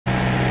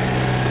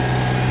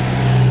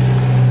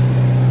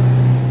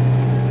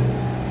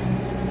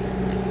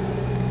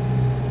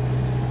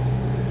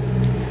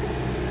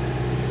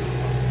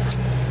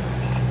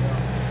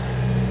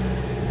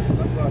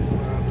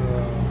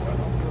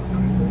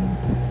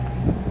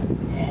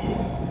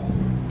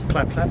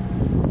clap, clap.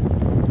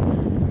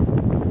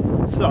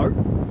 So,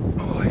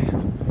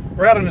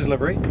 we're out on his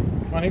livery.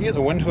 I need to get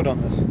the wind hood on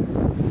this.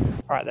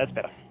 All right, that's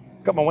better.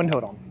 Got my wind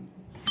hood on.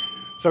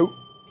 So,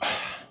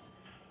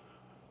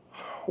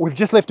 we've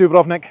just left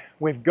Dubrovnik.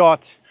 We've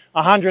got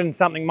 100 and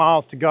something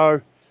miles to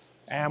go,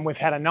 and we've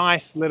had a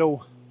nice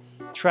little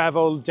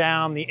travel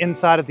down the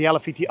inside of the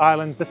Alafiti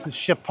Islands. This is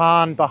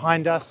Šipan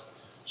behind us,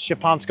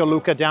 Šipanska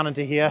Luka down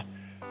into here.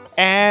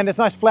 And it's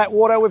nice flat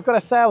water. We've got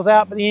our sails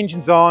out, but the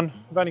engine's on.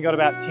 We've only got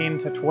about 10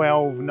 to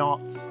 12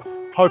 knots.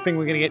 Hoping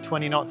we're gonna get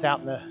 20 knots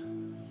out in the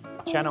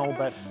channel,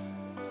 but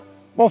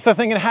I'm also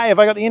thinking, hey, have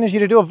I got the energy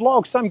to do a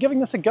vlog? So I'm giving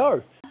this a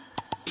go.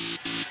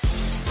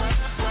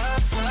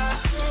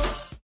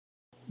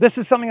 This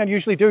is something I'd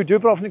usually do,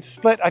 Dubrovnik to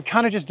Split. I'd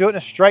kind of just do it in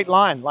a straight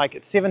line. Like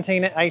it's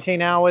 17,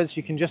 18 hours.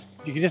 You can just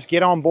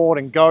get on board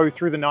and go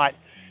through the night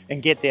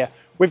and get there.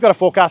 We've got a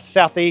forecast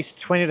southeast,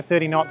 20 to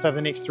 30 knots over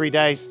the next 3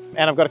 days.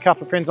 And I've got a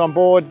couple of friends on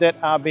board that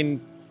I've been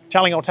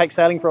telling I'll take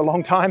sailing for a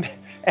long time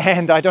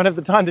and I don't have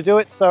the time to do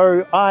it.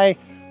 So I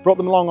brought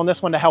them along on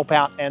this one to help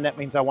out, and that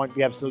means I won't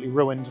be absolutely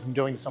ruined from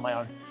doing this on my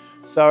own.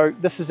 So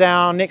this is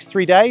our next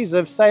 3 days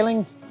of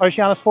sailing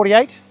Oceanus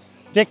 48,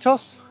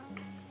 Dektos,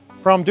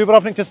 from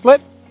Dubrovnik to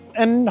Split,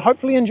 and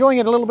hopefully enjoying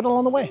it a little bit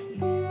along the way.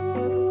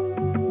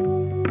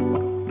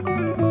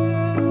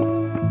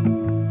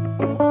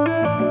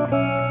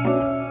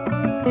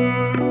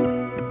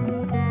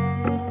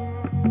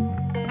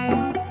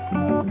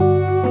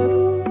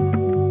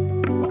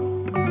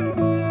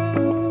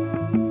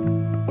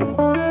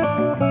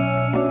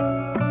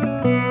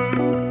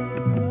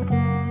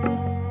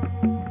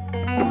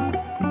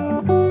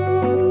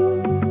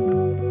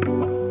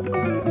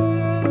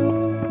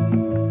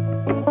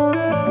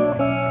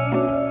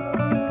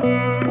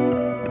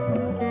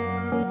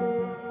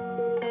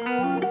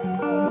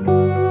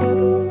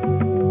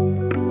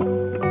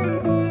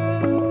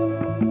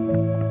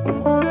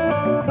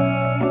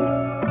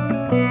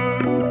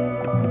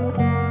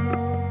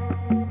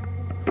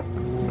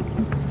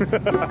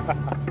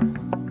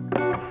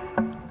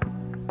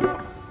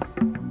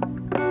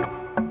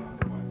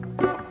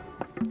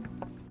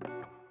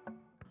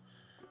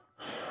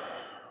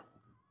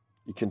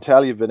 You can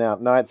tell you've been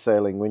out night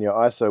sailing when your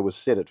ISO was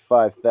set at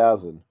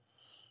 5,000.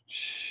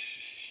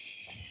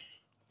 Shh.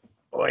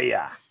 Oh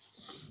yeah.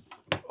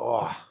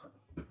 Oh.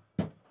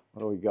 What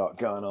do we got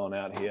going on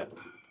out here?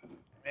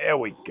 There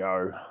we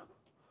go.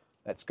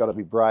 That's got to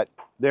be bright.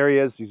 There he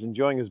is. He's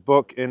enjoying his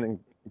book in an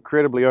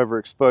incredibly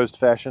overexposed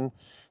fashion.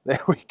 There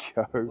we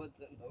go. What's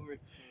an overexposed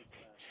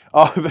fashion?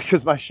 Oh,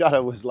 because my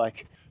shutter was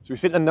like... So we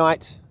spent the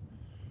night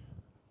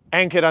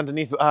anchored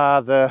underneath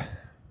the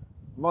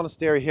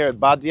monastery here at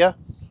Badia.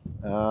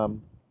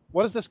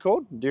 What is this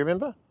called? Do you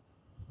remember?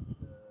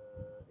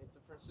 It's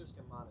a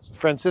Franciscan monastery.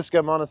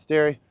 Franciscan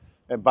monastery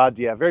at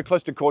Badia, very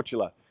close to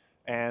Korčula.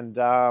 And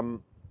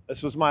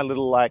this was my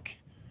little like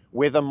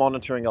weather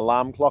monitoring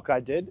alarm clock I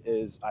did,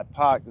 is I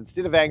parked,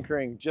 instead of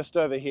anchoring just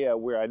over here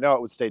where I know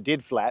it would stay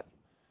dead flat,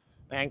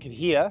 I anchored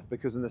here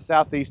because in the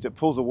southeast it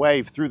pulls a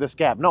wave through this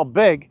gap. Not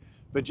big,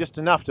 but just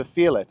enough to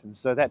feel it. And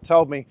so that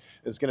told me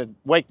it was going to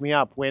wake me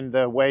up when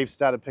the waves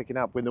started picking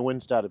up, when the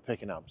wind started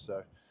picking up.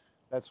 So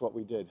that's what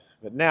we did.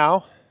 But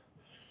now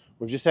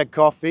we've just had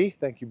coffee.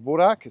 Thank you,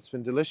 Burak. It's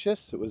been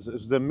delicious. It was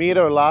the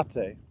Miro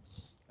latte,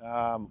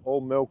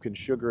 all milk and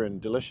sugar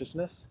and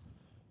deliciousness.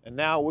 And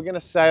now we're going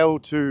to sail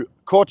to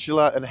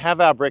Korčula and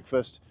have our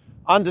breakfast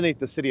underneath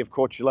the city of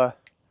Korčula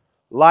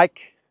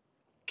like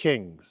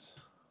kings.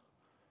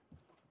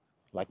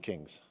 Like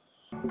kings.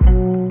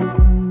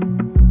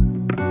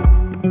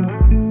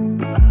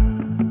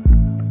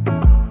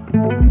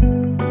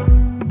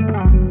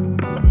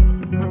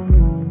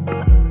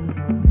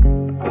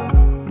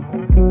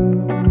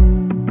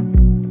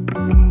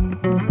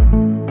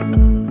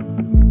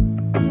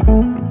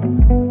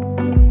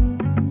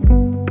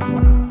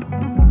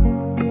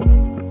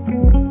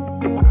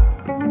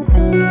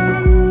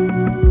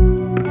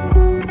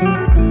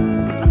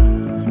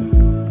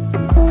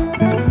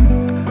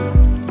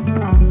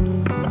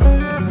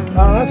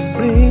 I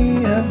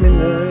see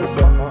happiness,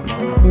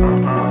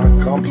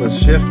 accomplice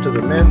shift to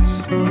the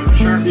mints.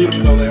 Sure,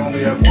 even though they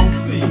only have one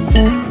seat. I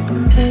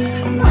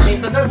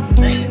mean, but that's the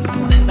thing.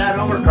 That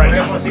over. Right, you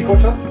guys want to see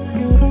Korčula?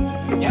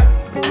 Yeah.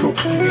 Cool.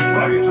 What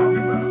are you talking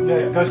about?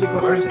 Yeah, go see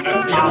Korčula.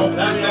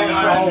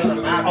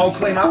 I'll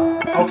clean up.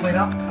 I'll clean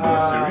up.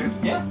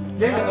 Yeah.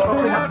 Yeah, I'll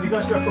clean up. You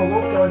guys go for a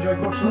walk. Go enjoy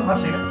Korčula. I've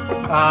seen it.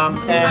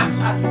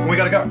 And we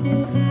gotta go.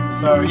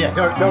 So yeah,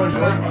 go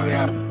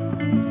enjoy.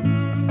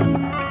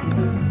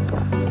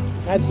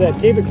 That's it.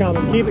 Keep it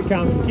coming. Keep it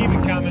coming. Keep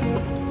it coming.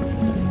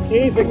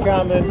 Keep it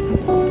coming.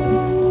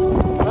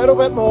 Little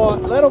bit more.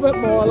 Little bit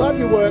more. Love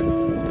your work.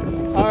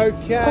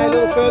 Okay. A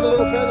little further.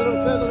 Little further.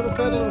 Little further. Little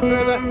further. Little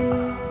further.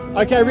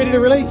 Okay. Ready to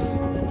release.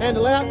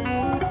 Handle out.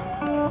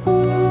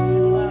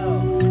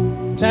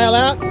 Tail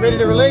out. Ready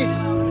to release.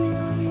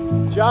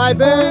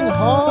 Jibing.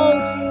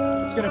 Hold.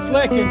 It's going to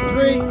flick in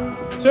 3,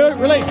 2.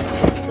 Release.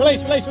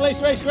 Release. Release. Release.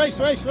 Release. Release.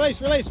 Release.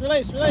 Release. Release.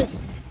 Release.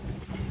 Release.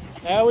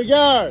 There we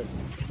go.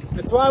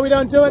 That's why we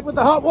don't do it with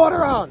the hot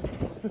water on.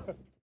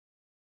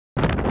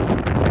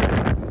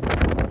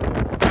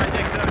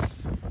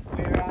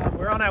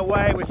 We're on our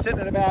way. We're sitting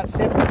at about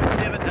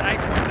 7.7 to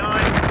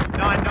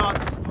 8.9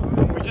 knots.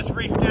 We just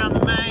reefed down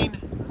the main.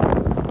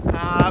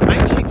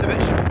 Main sheet's a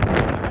bit short.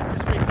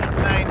 Just reefed down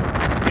the main,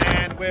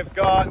 and we're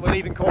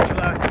leaving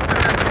Korčula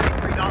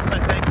about 33 knots, I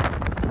think.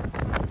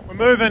 We're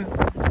moving.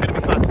 It's going to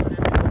be fun.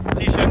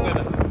 T-shirt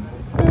weather.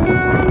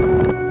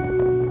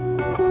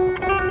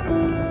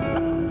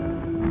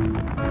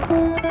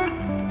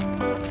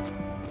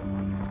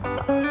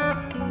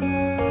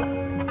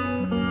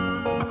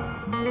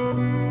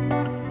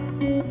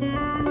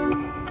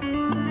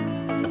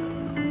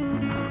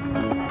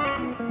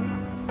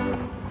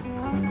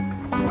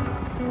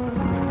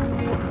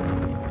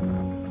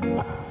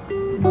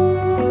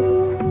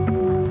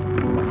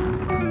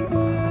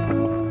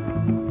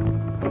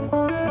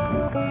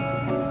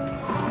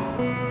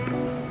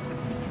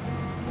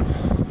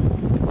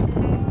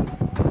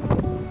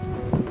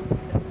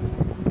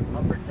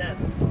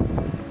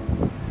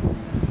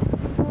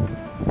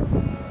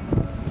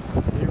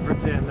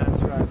 That's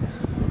right.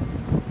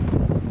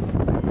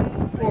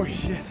 Oh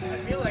shit. I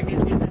feel like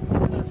it isn't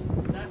pulling us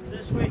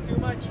this way too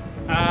much.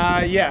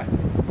 Yeah.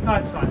 No,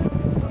 it's fine.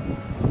 It's fine.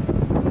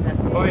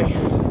 Boy.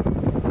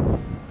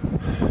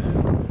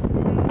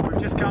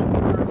 We've just come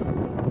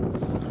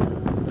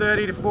through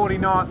 30 to 40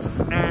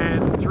 knots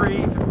and 3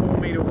 to 4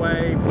 meter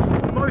waves.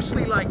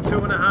 Mostly like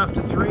 2.5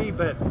 to 3,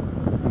 but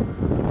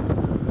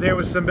there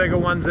was some bigger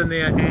ones in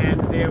there,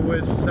 and there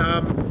was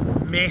some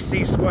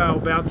messy swell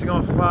bouncing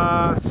off,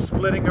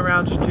 splitting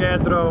around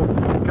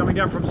Štědro, coming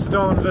down from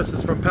Stone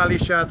versus from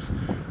Pališac,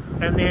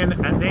 and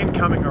then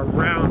coming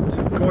around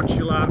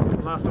Korčula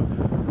from last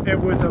time. It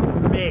was a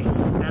mess,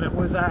 and it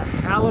was a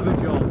hell of a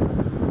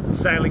job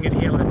sailing in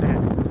here like that.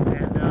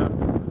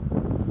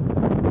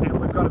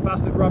 And we've got a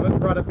busted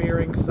rudder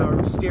bearing,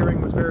 so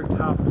steering was very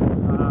tough.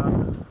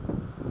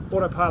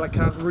 Autopilot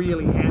can't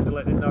really handle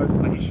it in those,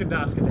 like you shouldn't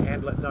ask it to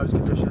handle it in those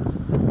conditions.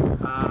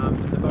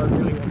 And the boat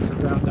really wants to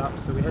round up,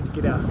 so we had to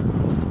get our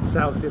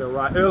sail setter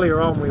right.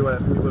 Earlier on we were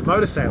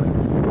motor sailing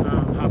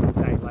half the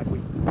day, like we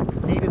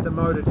needed the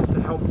motor just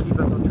to help keep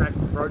us on track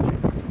for approaching.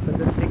 But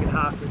this second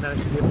half we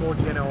managed to get more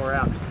Genoa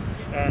out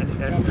and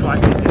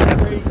fight it and have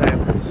good sail.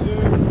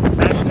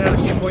 Matched out at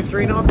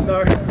 10.3 knots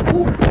though.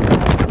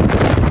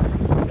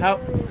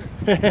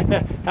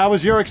 How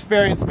was your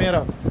experience,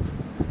 Miro?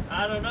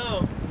 I don't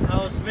know. I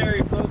was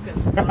very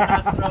focused on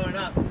not throwing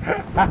up.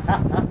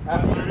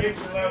 When you reach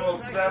level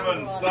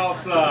 7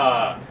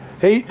 salsa,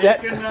 He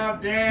can now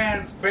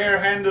dance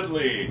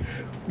barehandedly.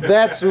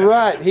 That's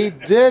right. He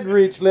did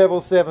reach level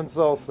 7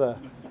 salsa.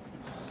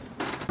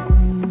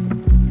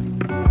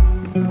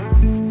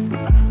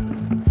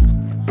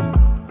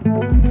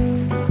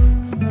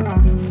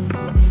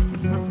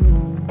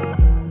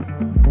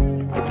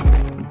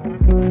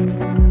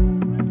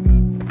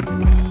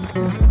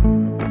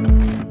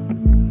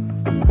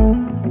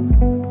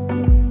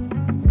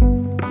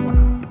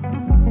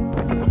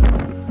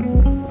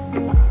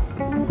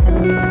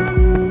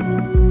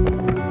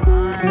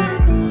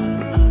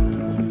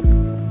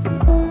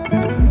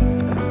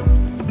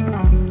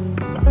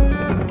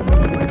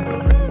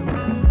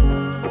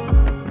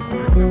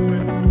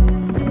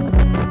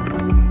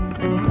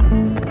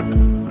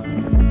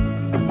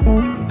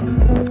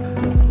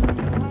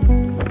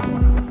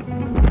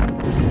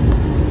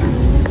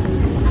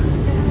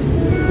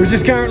 We're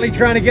just currently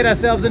trying to get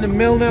ourselves into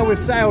Milna. We've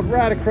sailed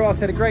right across,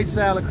 had a great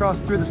sail across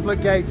through the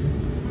split gates,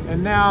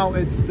 and now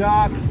it's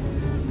dark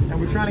and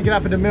we're trying to get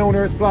up into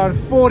Milna. It's blowing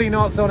 40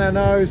 knots on our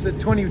nose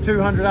at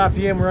 2200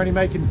 RPM. We're only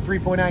making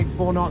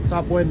 3.84 knots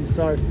upwind,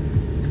 so it's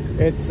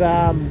it's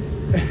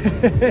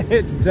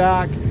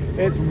dark,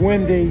 it's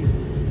windy,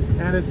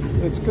 and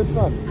it's good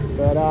fun.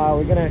 But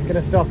we're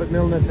gonna stop at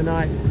Milna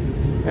tonight,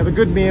 have a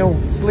good meal,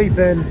 sleep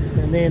in,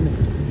 and then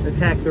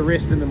attack the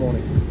rest in the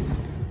morning.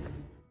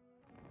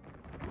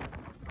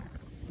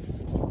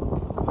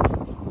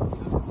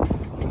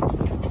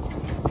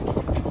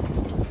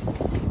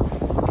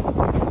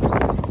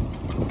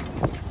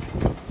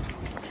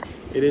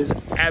 It is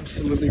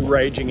absolutely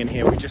raging in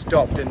here. We just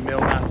docked in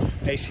Milna,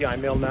 ACI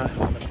Milna,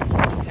 on the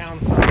town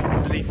side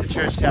underneath the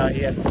church tower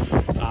here.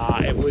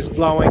 It was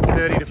blowing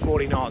 30 to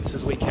 40 knots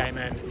as we came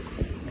in,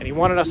 and he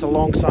wanted us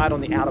alongside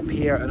on the outer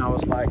pier, and I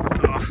was like,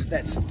 oh,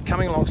 that's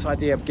coming alongside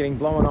there, getting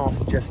blown off,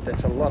 just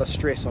that's a lot of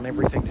stress on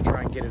everything to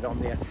try and get it on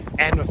there,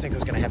 and I think I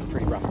was going to have a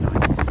pretty rough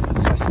night.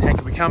 So I said, hey,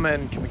 can we come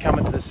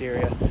into this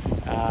area?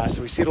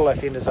 So we set all our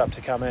fenders up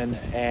to come in,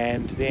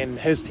 and then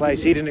his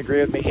place, he didn't agree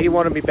with me. He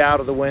wanted me bow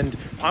to the wind.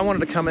 I wanted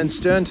to come in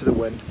stern to the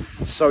wind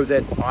so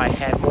that I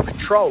had more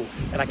control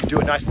and I could do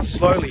it nice and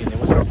slowly and there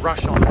wasn't a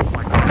rush on off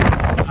my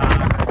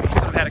car. We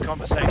sort of had a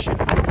conversation.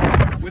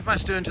 With my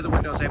stern to the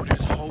wind, I was able to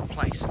just hold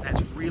place, and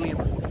that's really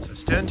important. So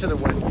stern to the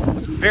wind, it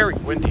was very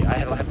windy. I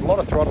had a lot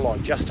of throttle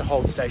on just to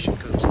hold station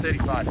because it was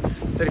 35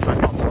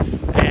 knots.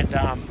 And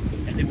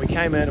then we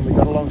came in and we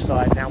got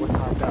alongside. Now we're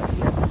parked up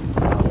here.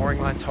 Mooring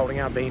line's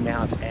holding our beam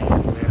out, and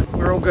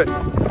we're all good.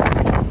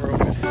 We're all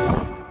good.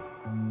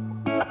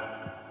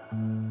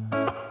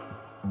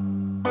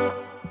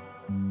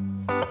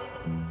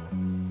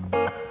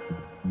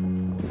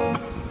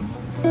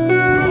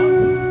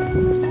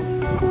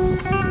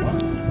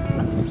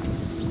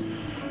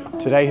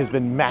 Today has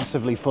been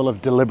massively full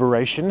of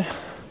deliberation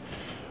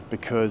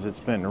because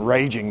it's been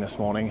raging this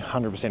morning,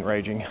 100%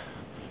 raging.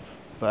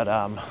 But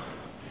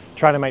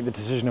trying to make the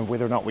decision of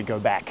whether or not we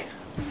go back.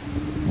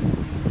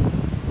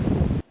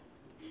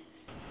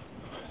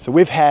 So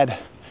we've had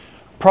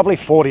probably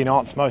 40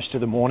 knots most of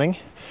the morning.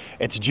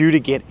 It's due to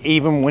get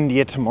even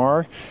windier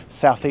tomorrow.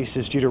 Southeast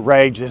is due to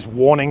rage. There's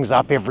warnings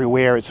up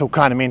everywhere. It's all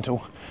kind of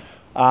mental.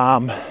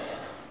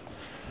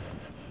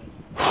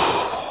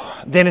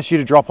 Then it's due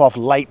to drop off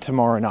late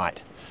tomorrow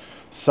night.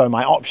 So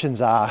my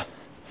options are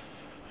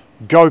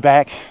go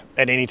back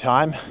at any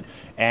time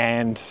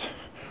and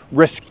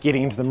risk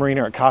getting into the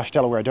marina at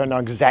Castella where I don't know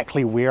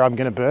exactly where I'm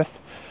going to berth.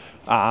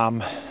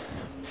 And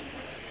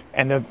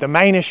the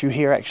main issue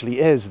here actually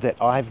is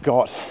that I've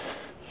got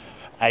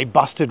a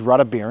busted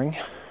rudder bearing,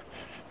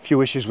 a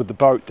few issues with the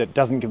boat that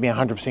doesn't give me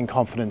 100%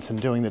 confidence in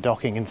doing the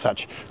docking in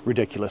such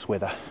ridiculous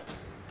weather.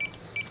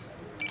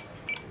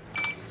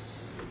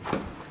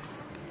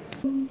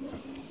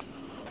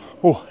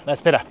 Oh,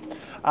 that's better.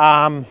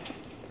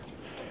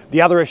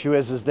 The other issue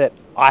is that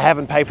I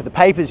haven't paid for the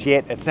papers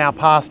yet. It's now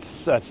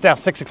past, it's now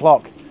 6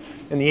 o'clock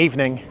in the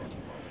evening,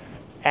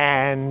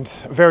 and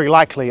very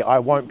likely I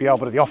won't be able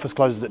to, the office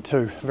closes at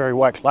 2, very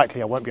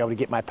likely I won't be able to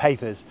get my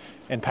papers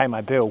and pay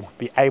my bill,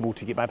 be able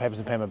to get my papers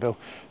and pay my bill.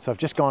 So I've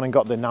just gone and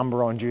got the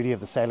number on duty of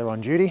the sailor on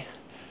duty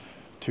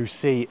to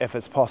see if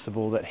it's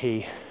possible that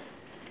he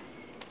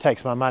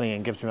takes my money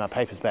and gives me my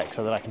papers back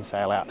so that I can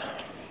sail out.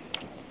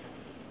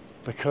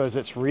 Because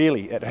it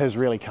has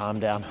really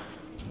calmed down.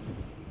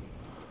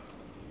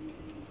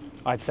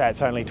 I'd say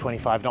it's only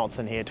 25 knots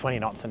in here, 20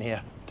 knots in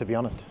here, to be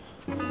honest.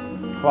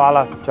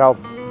 Koala, ciao.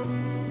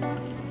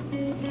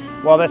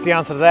 Well, that's the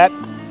answer to that.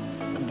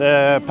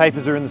 The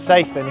papers are in the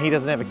safe and he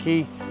doesn't have a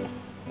key,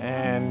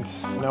 and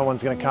no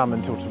one's gonna come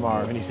until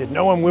tomorrow. And he said,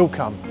 no one will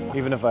come,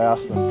 even if I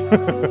ask them.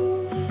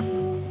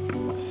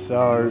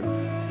 So,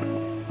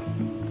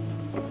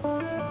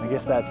 I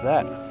guess that's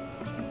that.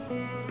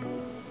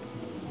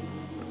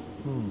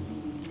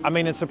 I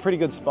mean, it's a pretty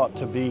good spot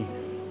to be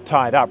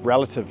tied up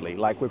relatively.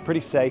 Like, we're pretty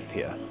safe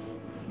here.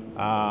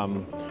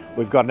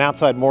 We've got an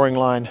outside mooring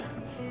line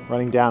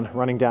running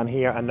down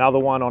here, another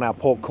one on our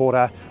port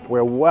quarter.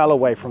 We're well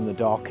away from the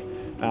dock,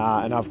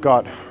 and I've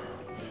got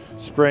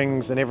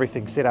springs and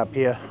everything set up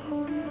here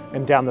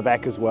and down the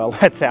back as well.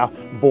 That's our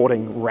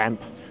boarding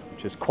ramp,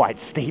 which is quite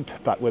steep,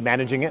 but we're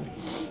managing it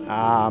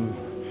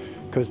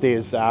because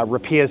there's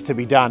repairs to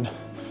be done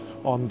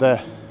on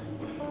the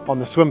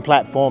swim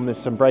platform. There's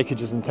some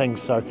breakages and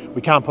things, so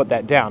we can't put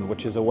that down,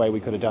 which is a way we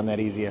could have done that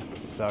easier.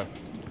 So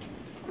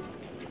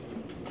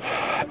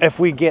if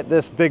we get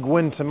this big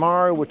wind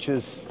tomorrow, which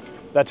is,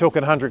 they're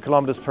talking 100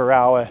 kilometers per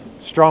hour,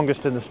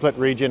 strongest in the Split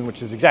region,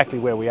 which is exactly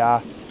where we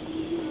are.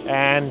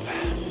 And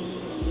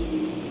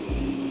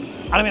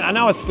I mean, I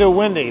know it's still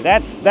windy.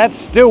 That's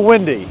still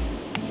windy,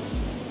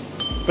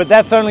 but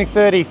that's only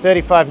 30,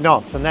 35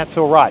 knots, and that's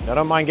all right. I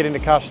don't mind getting to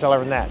Castella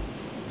in that.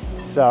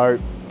 So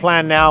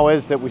plan now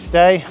is that we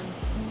stay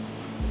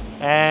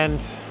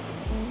and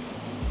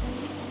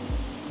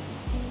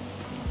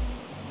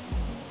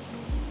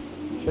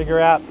figure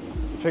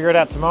it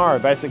out tomorrow.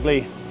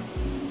 Basically,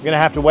 we're gonna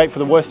have to wait for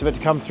the worst of it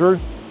to come through,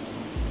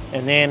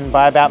 and then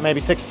by about maybe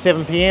 6 or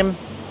 7 p.m.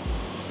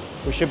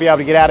 we should be able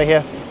to get out of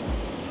here.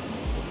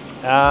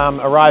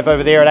 Arrive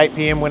over there at 8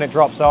 p.m. when it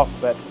drops off,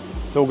 but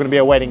it's all gonna be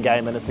a waiting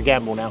game, and it's a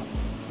gamble now.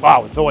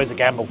 Wow, it's always a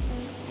gamble.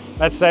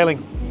 That's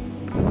sailing.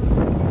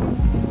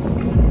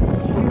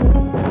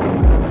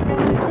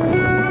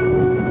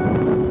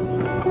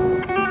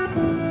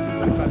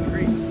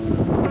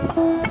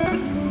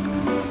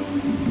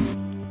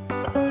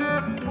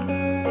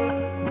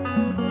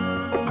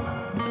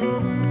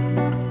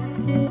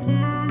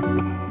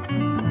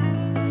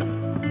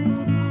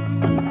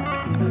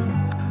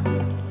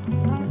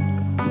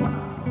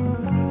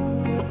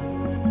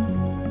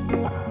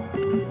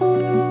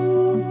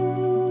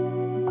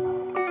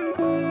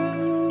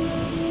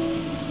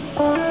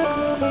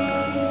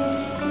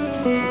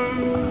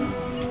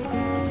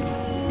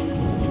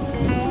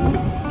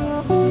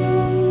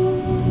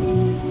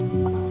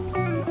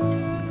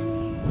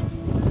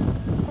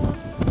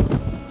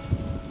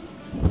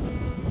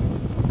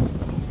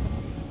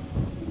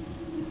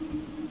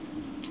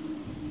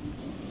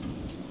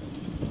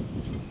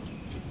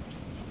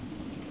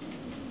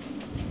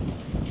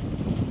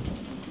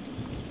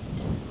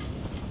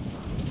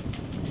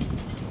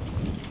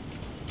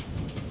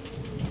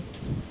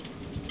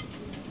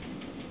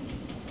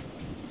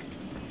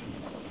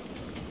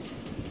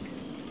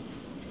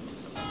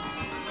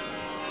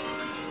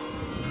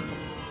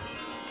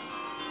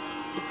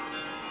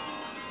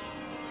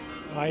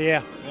 Oh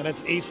yeah, and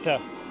it's Easter.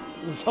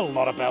 There's a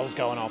lot of bells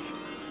going off,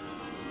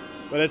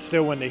 but it's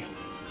still windy.